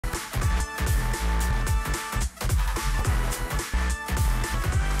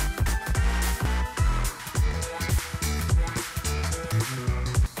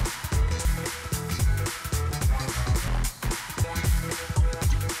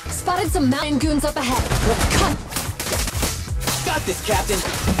Spotted some mountain goons up ahead. Let's cut. Got this, Captain.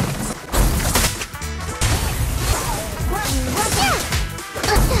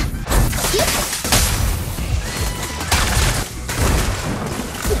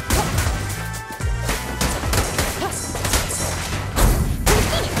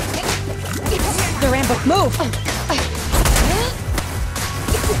 The ramp, move!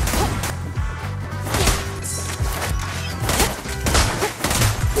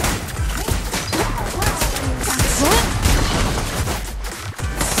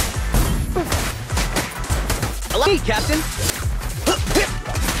 Hey, Captain.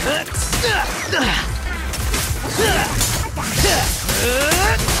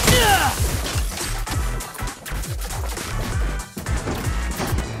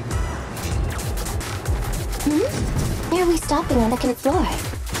 Where are we stopping on the second floor?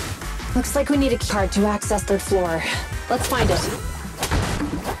 Looks like we need a card to access third floor. Let's find it.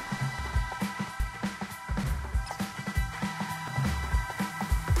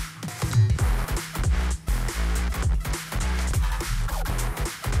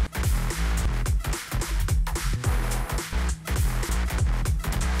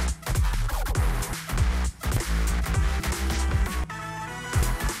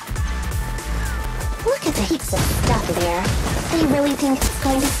 Look at the heaps of stuff there. They really think it's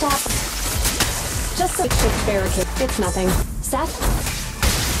going to stop? Just a makeshift barricade. It's nothing. Seth?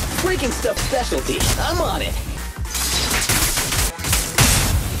 Breaking stuff specialty. I'm on it.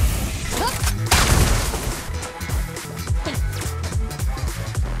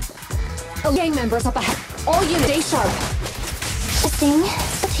 Oh, gang members up ahead. All units, stay sharp. The thing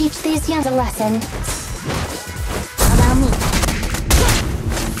to teach these young a lesson. Allow me.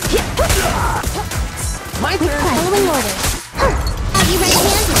 My turn. Following orders. Are you ready,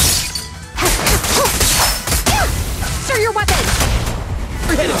 man? Stir your weapon!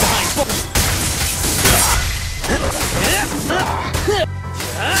 We're headed behind.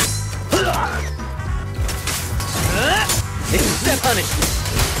 Accept punishment.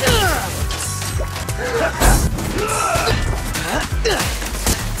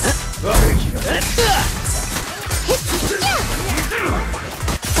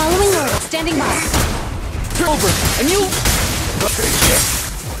 Following orders. Standing by. Turn over, and you.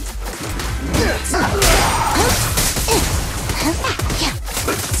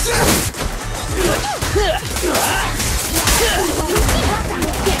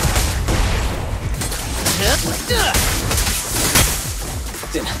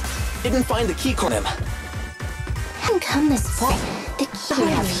 Didn't find the key on him. Haven't come this far. The key we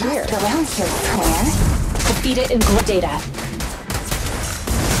have here around here somewhere. Defeat it and grab data.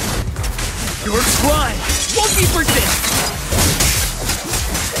 Your crime won't be for this.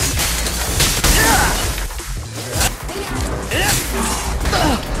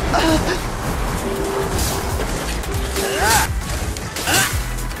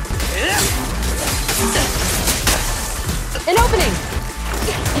 An opening!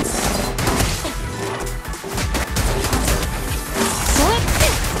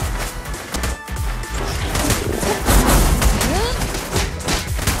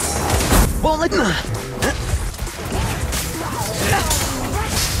 Won't let go.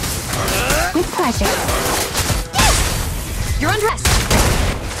 With pleasure. You're undressed!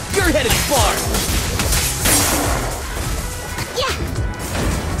 You're headed far. Yeah.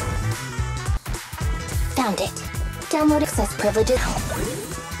 Found it. Download access privileges.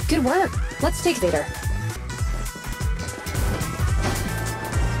 Good work. Let's take Vader.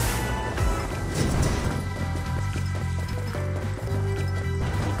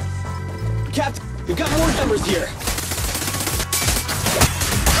 Captain, we've got more numbers here.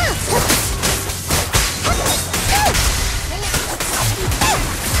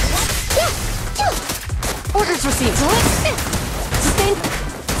 Orders received. Sustain.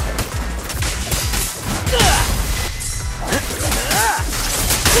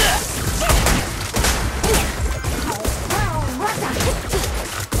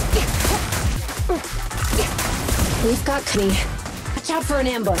 We've got Qingyi. Watch out for an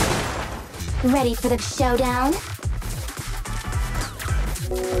ambush. Ready for the showdown?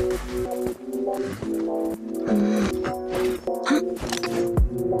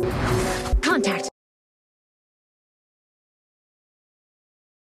 Contact.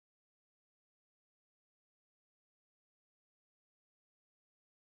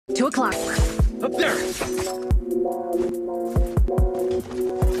 Two o'clock. Up there.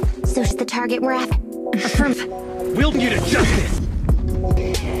 So she's the target we're after. Affirm. We'll bring you to justice.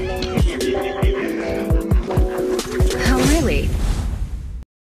 Oh, really?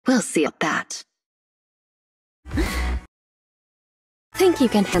 We'll see about that. think you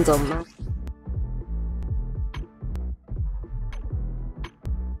can handle my...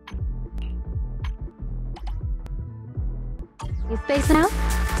 You spacing out?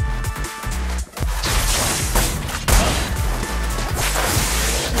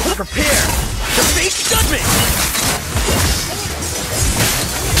 Prepare! The face judgment!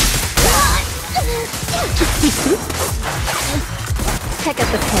 Pick up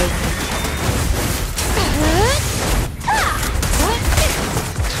the pace.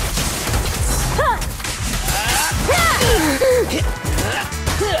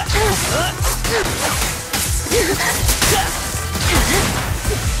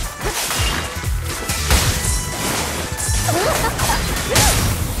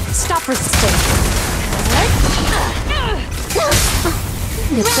 Stop resisting.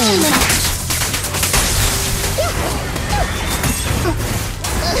 Good thing.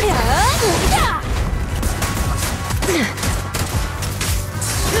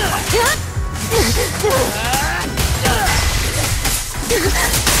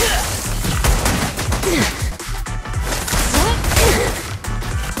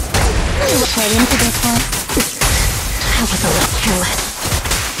 Play into this one. I was a little careless.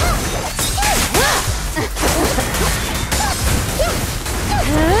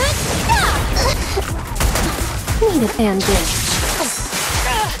 Need a bandage.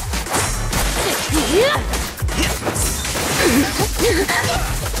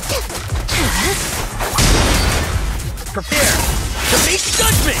 Prepare! The face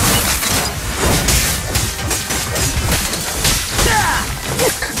judgment!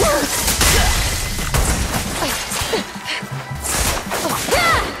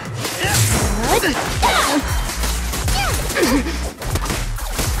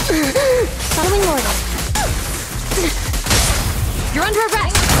 Following order. You're under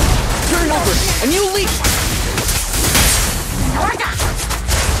arrest! Turn over, and you leap!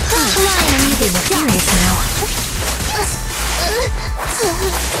 Line and They look serious now.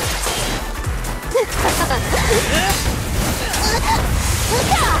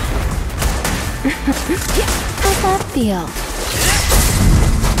 How's that feel?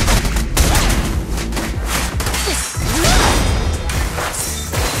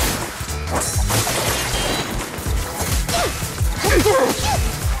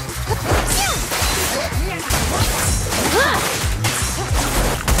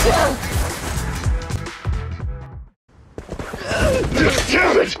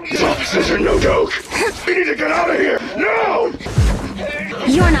 Damn it! These officers are no joke! We need to get out of here! Now!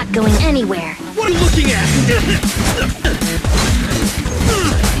 You're not going anywhere. What are you looking at?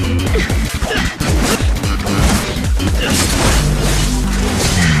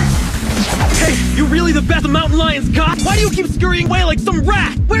 Hey, you really the best the mountain lions got? Why do you keep scurrying away like some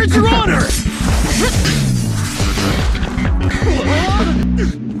rat? Where's your honor?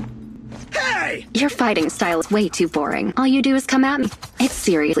 Hey! Your fighting style is way too boring. All you do is come at me. It's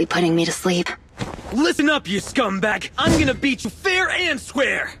seriously putting me to sleep. Listen up, you scumbag! I'm gonna beat you fair and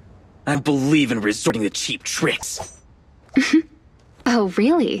square! I believe in resorting to cheap tricks. Oh,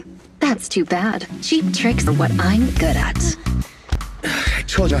 really? That's too bad. Cheap tricks are what I'm good at. I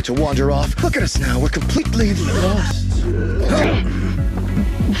told you not to wander off. Look at us now. We're completely lost.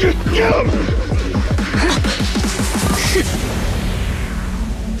 Get him!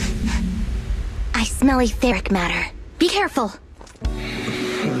 I smell etheric matter. Be careful.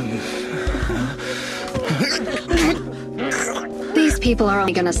 These people are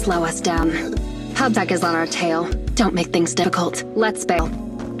only gonna slow us down. Hubback is on our tail. Don't make things difficult. Let's bail.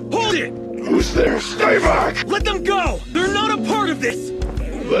 Hold it! Who's there? Stay back! Let them go! They're not a part of this!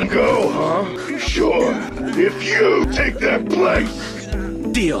 Let go, huh? Sure. If you take that place.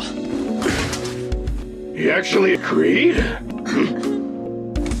 Deal. He actually agreed?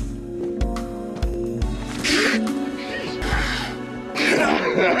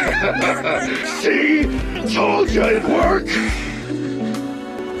 See? Told you it'd work!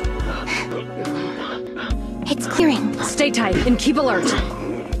 It's clearing. Stay tight and keep alert.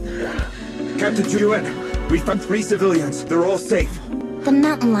 Captain Julian, we found 3 civilians. They're all safe. The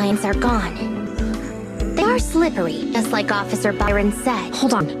mountain lions are gone. They are slippery, just like Officer Byron said.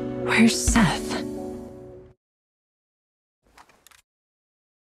 Hold on. Where's Seth?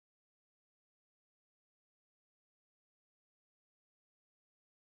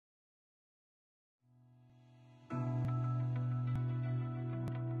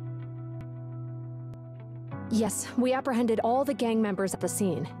 Yes, we apprehended all the gang members at the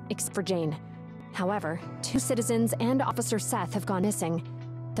scene, except for Jane. However, 2 citizens and Officer Seth have gone missing.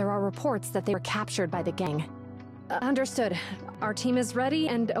 There are reports that they were captured by the gang. Understood. Our team is ready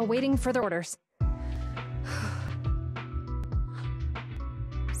and awaiting further orders.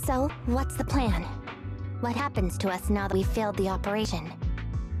 So, what's the plan? What happens to us now that we failed the operation?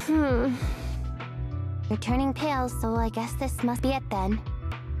 You're turning pale, so I guess this must be it then.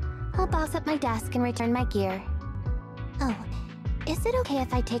 I'll box up my desk and return my gear. Oh, is it okay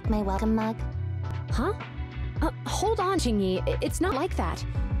if I take my welcome mug? Huh? Hold on, Qingyi. It's not like that.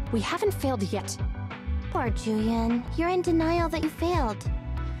 We haven't failed yet. Poor Julian, you're in denial that you failed.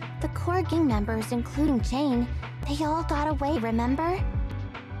 The core gang members, including Jane, they all got away, remember?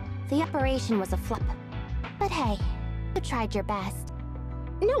 The operation was a flop. But hey, you tried your best.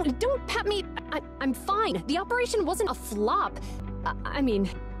 No, don't pat me. I'm fine. The operation wasn't a flop. I mean,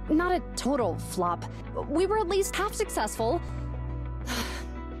 not a total flop. We were at least half successful.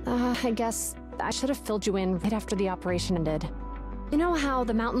 I guess I should have filled you in right after the operation ended. You know how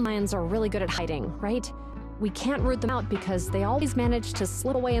the mountain lions are really good at hiding, right? We can't root them out because they always manage to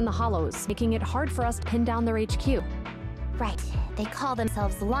slip away in the hollows, making it hard for us to pin down their HQ. Right, they call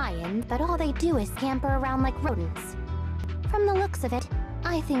themselves lions, but all they do is scamper around like rodents. From the looks of it,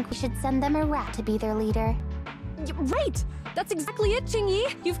 I think we should send them a rat to be their leader. Right! That's exactly it,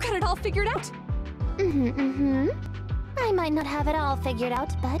 Qingyi! You've got it all figured out! I might not have it all figured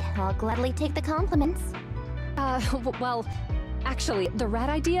out, but I'll gladly take the compliments. Well, actually, the rat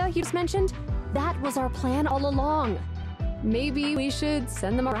idea you just mentioned, that was our plan all along. Maybe we should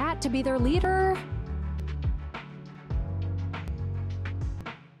send them a rat to be their leader?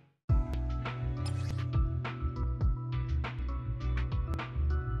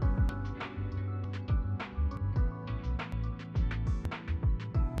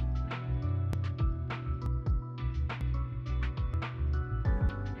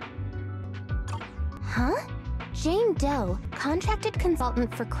 Huh? Jane Doe, contracted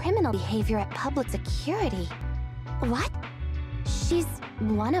consultant for criminal behavior at Public Security. What? She's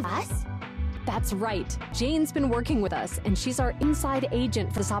one of us? That's right. Jane's been working with us, and she's our inside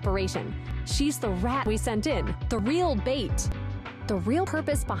agent for this operation. She's the rat we sent in, the real bait. The real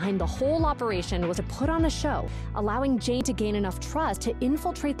purpose behind the whole operation was to put on a show, allowing Jane to gain enough trust to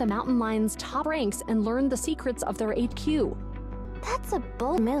infiltrate the mountain lions' top ranks and learn the secrets of their HQ. That's a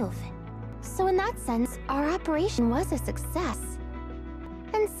bold move. So in that sense, our operation was a success.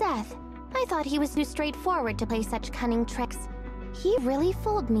 And Seth, I thought he was too straightforward to play such cunning tricks. He really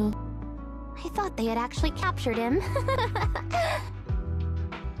fooled me. I thought they had actually captured him.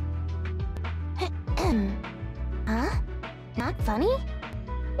 Huh? Not funny?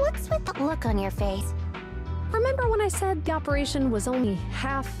 What's with that look on your face? Remember when I said the operation was only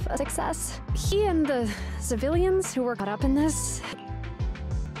half a success? He and the civilians who were caught up in this...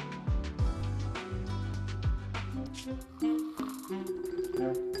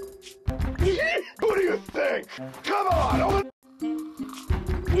 What do you think? Come on!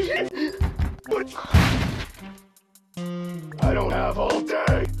 I don't have all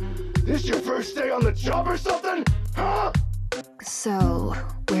day. This your first day on the job or something? Huh? So,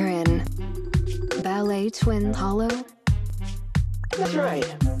 we're in Ballet Twin Hollow? That's right.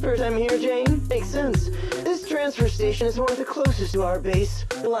 First time here, Jane? Makes sense. This transfer station is one of the closest to our base,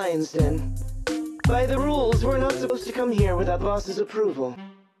 the Lion's Den. By the rules, we're not supposed to come here without the boss's approval.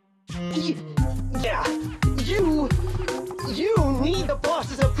 You need the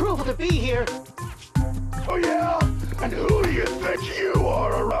boss's approval to be here! Oh yeah? And who do you think you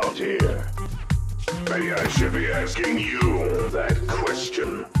are around here? Maybe I should be asking you that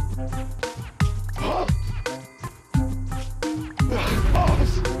question. Huh?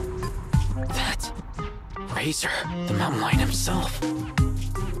 Boss! That... Razor, the mountain lion himself.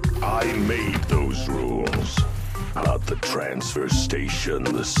 I made those rules. Not the transfer station,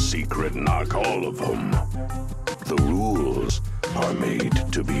 the secret knock, all of them. The rules are made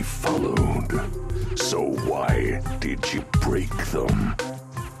to be followed. So why did you break them?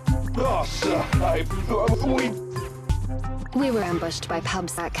 Boss, We were ambushed by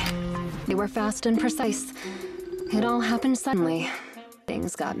PubSec. They were fast and precise. It all happened suddenly.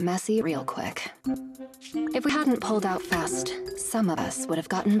 Things got messy real quick. If we hadn't pulled out fast, some of us would have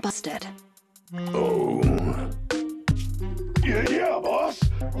gotten busted. Oh. Yeah, boss.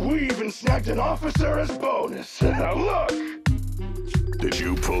 We even snagged an officer as bonus. Now look! Did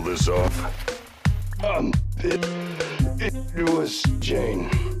you pull this off? It was Jane.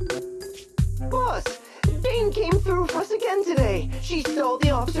 Boss, Jane came through for us again today. She stole the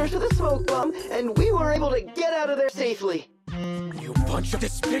officers with a smoke bomb, and we were able to get out of there safely. You bunch of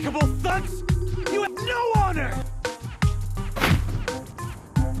despicable thugs! You have no honor!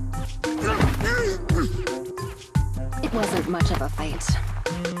 It wasn't much of a fight.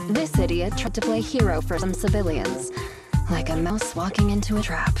 This idiot tried to play hero for some civilians, like a mouse walking into a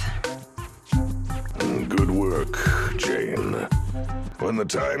trap. Good work, Jane. When the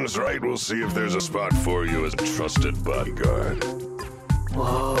time's right, we'll see if there's a spot for you as a trusted bodyguard.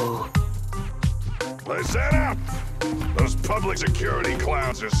 Whoa. Listen up! Those public security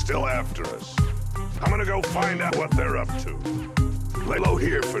clowns are still after us. I'm gonna go find out what they're up to. Lay low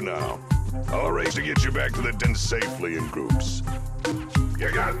here for now. I'll arrange to get you back to the den safely in groups.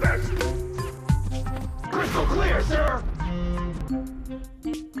 You got this? Crystal clear, sir!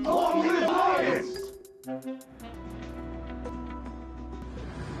 Along with the Alliance!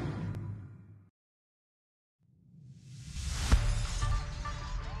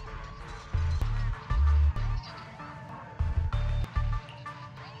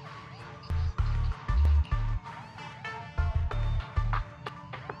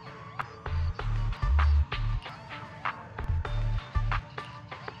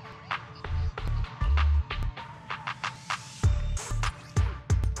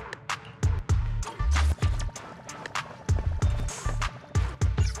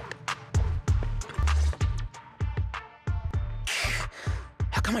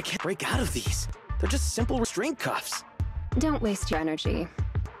 I can't break out of these. They're just simple restraint cuffs. Don't waste your energy.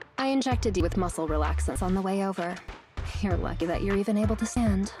 I injected you with muscle relaxants on the way over. You're lucky that you're even able to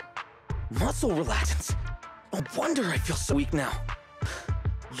stand. Muscle relaxants? No wonder I feel so weak now.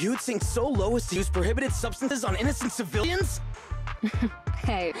 You'd sink so low as to use prohibited substances on innocent civilians?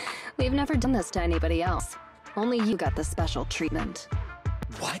 Hey, we've never done this to anybody else. Only you got the special treatment.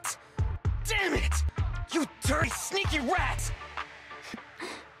 What? Damn it! You dirty, sneaky rat!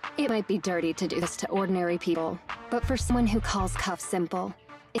 It might be dirty to do this to ordinary people, but for someone who calls cuffs simple,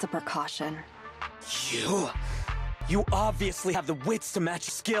 it's a precaution. You obviously have the wits to match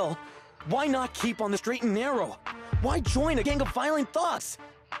your skill. Why not keep on the straight and narrow? Why join a gang of violent thugs?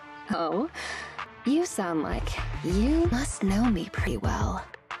 Oh? You sound like you must know me pretty well.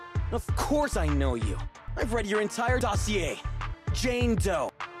 Of course I know you. I've read your entire dossier. Jane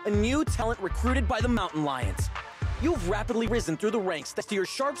Doe, a new talent recruited by the Mountain Lions. You've rapidly risen through the ranks thanks to your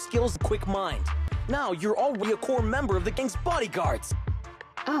sharp skills and quick mind. Now you're already a core member of the gang's bodyguards.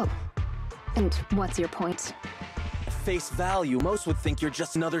 Oh. And what's your point? At face value, most would think you're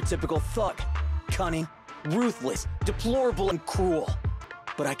just another typical thug. Cunning, ruthless, deplorable, and cruel.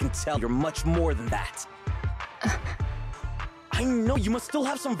 But I can tell you're much more than that. I know you must still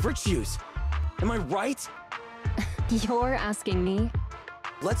have some virtues. Am I right? You're asking me?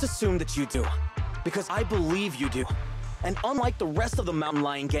 Let's assume that you do. Because I believe you do. And unlike the rest of the Mountain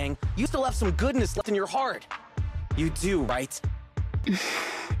Lion gang, you still have some goodness left in your heart. You do, right?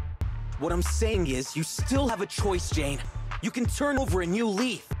 What I'm saying is, you still have a choice, Jane. You can turn over a new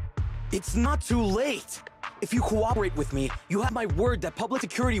leaf. It's not too late. If you cooperate with me, you have my word that public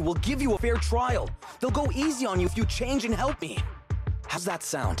security will give you a fair trial. They'll go easy on you if you change and help me. How's that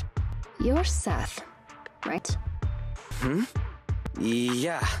sound? You're Seth, right?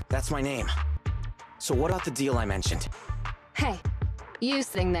 Yeah, that's my name. So what about the deal I mentioned? Hey, you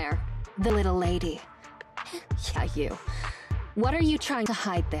sitting there, the little lady. Yeah, you. What are you trying to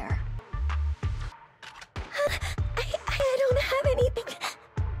hide there? I don't have anything.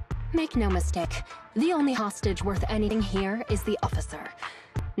 Make no mistake, the only hostage worth anything here is the officer.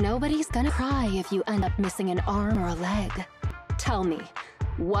 Nobody's gonna cry if you end up missing an arm or a leg. Tell me,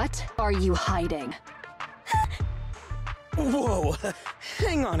 what are you hiding? Whoa,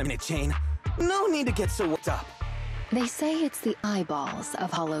 hang on a minute, Jane. No need to get so worked up. They say it's the eyeballs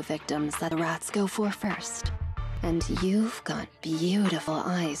of hollow victims that the rats go for first. And you've got beautiful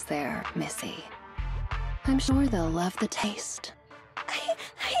eyes there, Missy. I'm sure they'll love the taste. I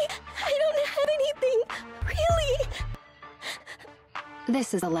don't have anything, really.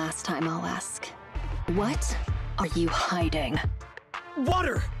 This is the last time I'll ask. What are you hiding?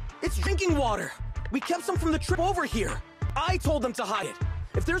 Water! It's drinking water! We kept some from the trip over here. I told them to hide it.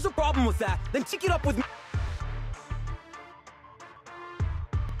 If there's a problem with that, then take it up with me.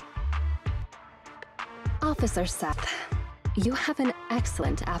 Officer Seth, you have an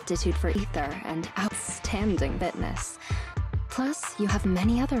excellent aptitude for ether and outstanding fitness. Plus, you have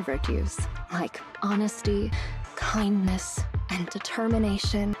many other virtues, like honesty, kindness, and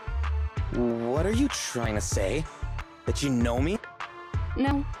determination. What are you trying to say? That you know me?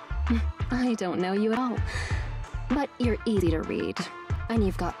 No, I don't know you at all. But you're easy to read, and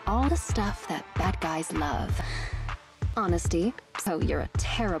you've got all the stuff that bad guys love. Honesty, so you're a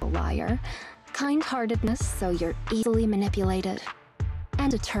terrible liar. Kind-heartedness, so you're easily manipulated.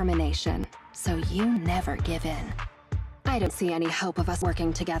 And determination, so you never give in. I don't see any hope of us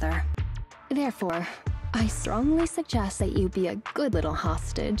working together. Therefore, I strongly suggest that you be a good little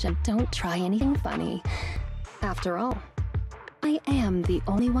hostage and don't try anything funny. After all, I am the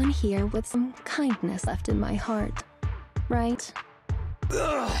only one here with some kindness left in my heart. Right?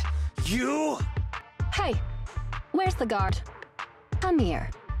 You? Hey, where's the guard? Come here.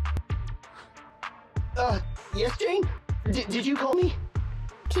 Yes, Jane? Did you call me?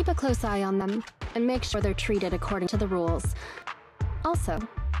 Keep a close eye on them, and make sure they're treated according to the rules. Also,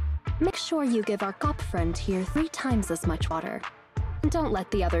 make sure you give our cop friend here 3 times as much water. And don't let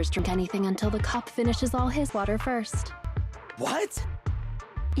the others drink anything until the cop finishes all his water first. What?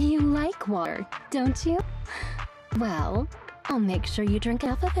 You like water, don't you? Well, I'll make sure you drink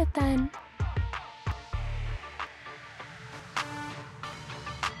enough of it then.